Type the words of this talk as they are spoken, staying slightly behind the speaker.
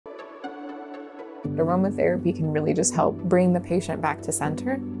Aromatherapy can really just help bring the patient back to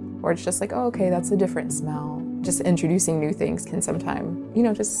center, or it's just like, oh, okay, that's a different smell. Just introducing new things can sometimes,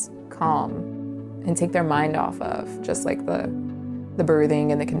 just calm and take their mind off of just like the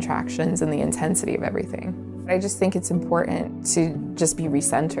birthing and the contractions and the intensity of everything. I just think it's important to just be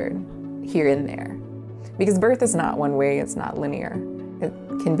recentered here and there, because birth is not one way, it's not linear. It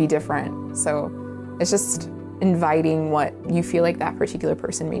can be different. So it's just inviting what you feel like that particular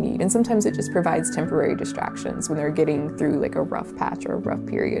person may need. And sometimes it just provides temporary distractions when they're getting through like a rough patch or a rough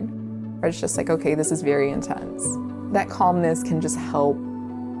period. Or it's just like, okay, this is very intense. That calmness can just help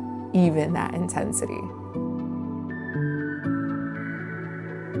even that intensity.